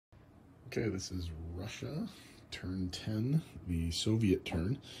Okay, this is Russia, turn 10, the Soviet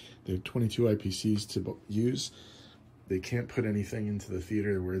turn. They have 22 IPCs to use. They can't put anything into the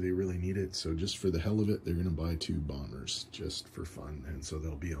theater where they really need it, so just for the hell of it, they're going to buy 2 bombers, just for fun, and so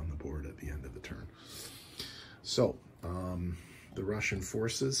they'll be on the board at the end of the turn. So, the Russian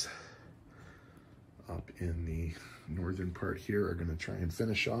forces up in the northern part here are going to try and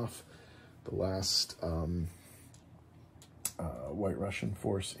finish off the last White Russian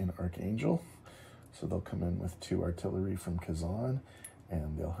force in Archangel. So they'll come in with 2 artillery from Kazan,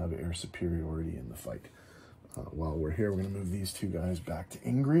 and they'll have air superiority in the fight. While we're here, we're going to move these 2 guys back to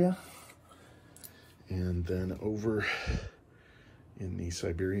Ingria. And then over in the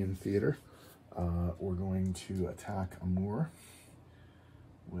Siberian theater, we're going to attack Amur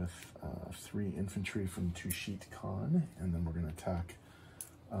with 3 infantry from Tushit Khan, and then we're going to attack,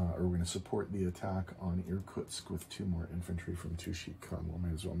 or we're going to support the attack on Irkutsk with 2 more infantry from Tushit Khan. We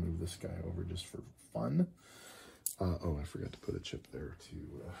might as well move this guy over just for fun. Oh, I forgot to put a chip there to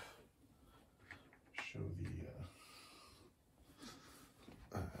show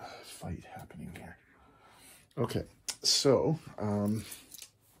the fight happening here. Okay, so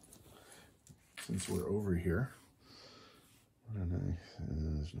since we're over here,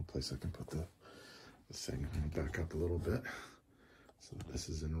 there's no place I can put the thing. I'm gonna back up a little bit so this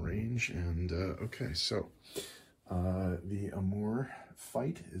is in range. And okay, so the Amur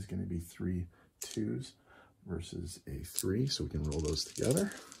fight is going to be 3 2s versus a 3, so we can roll those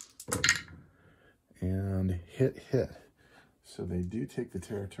together. And hit. So they do take the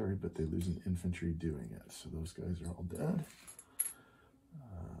territory, but they lose an infantry doing it. So those guys are all dead.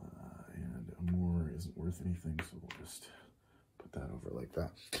 And Amur isn't worth anything, so we'll just put that over like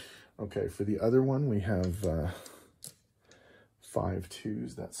that. Okay, for the other one, we have 5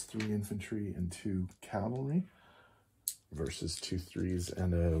 2s. That's 3 infantry and 2 cavalry versus 2 3s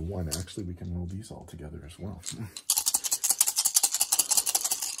and a 1. Actually, we can roll these all together as well.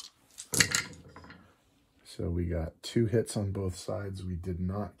 So we got 2 hits on both sides. We did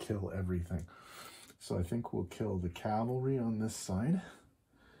not kill everything. So I think we'll kill the cavalry on this side.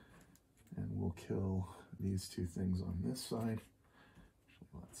 And we'll kill these 2 things on this side.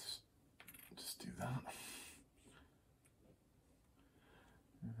 Let's just do that.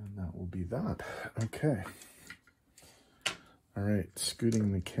 And that will be that. Okay. All right,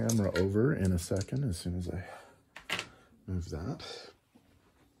 scooting the camera over in a second as soon as I move that.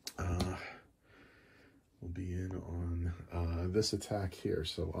 We'll be in on this attack here.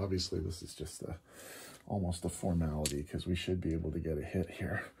 So obviously this is just almost a formality because we should be able to get a hit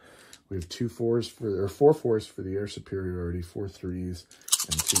here. We have 4 4s for the air superiority, 4 3s,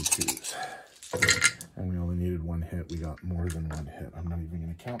 and 2 2s. And we only needed 1 hit. We got more than 1 hit. I'm not even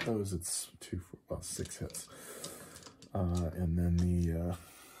going to count those. It's 6 hits. And then the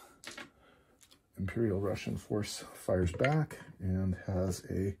Imperial Russian force fires back and has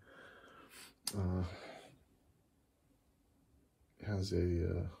a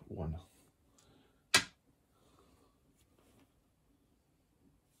 1.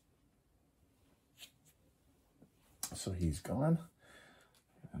 So he's gone,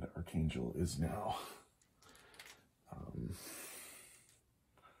 and Archangel is now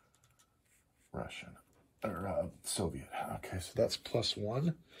Russian, or Soviet. Okay, so that's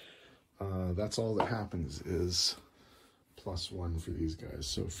 +1. That's all that happens is +1 for these guys.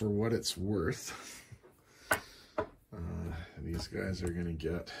 So for what it's worth, these guys are going to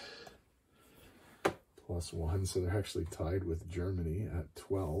get +1. So they're actually tied with Germany at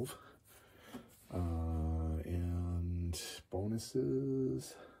 12. And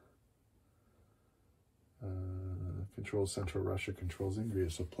bonuses. Controls Central Russia, controls Ingria,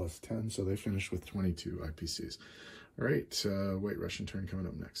 so +10. So they finished with 22 IPCs. All right, White Russian turn coming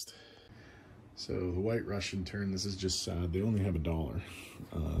up next. So the White Russian turn, this is just sad. They only have $1.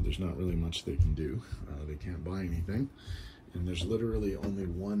 There's not really much they can do. They can't buy anything. And there's literally only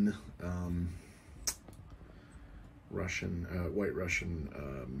 1 White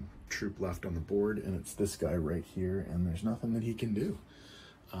Russian troop left on the board, and it's this guy right here, and there's nothing that he can do.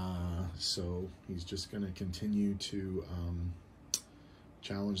 So he's just going to continue to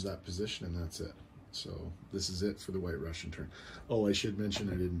challenge that position, and that's it. So this is it for the White Russian turn. Oh, I should mention,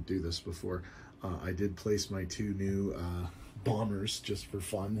 I didn't do this before. I did place my 2 new bombers just for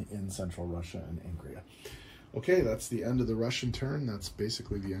fun in Central Russia and Ingria. Okay, that's the end of the Russian turn. That's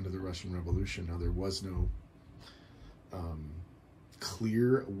basically the end of the Russian Revolution. Now, there was no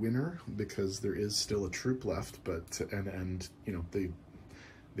clear winner because there is still a troop left, but and you know,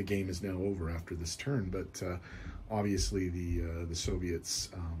 the game is now over after this turn. But obviously the Soviets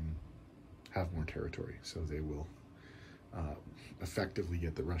have more territory, so they will effectively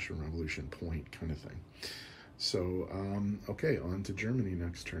get the Russian Revolution point kind of thing. So, okay, on to Germany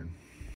next turn.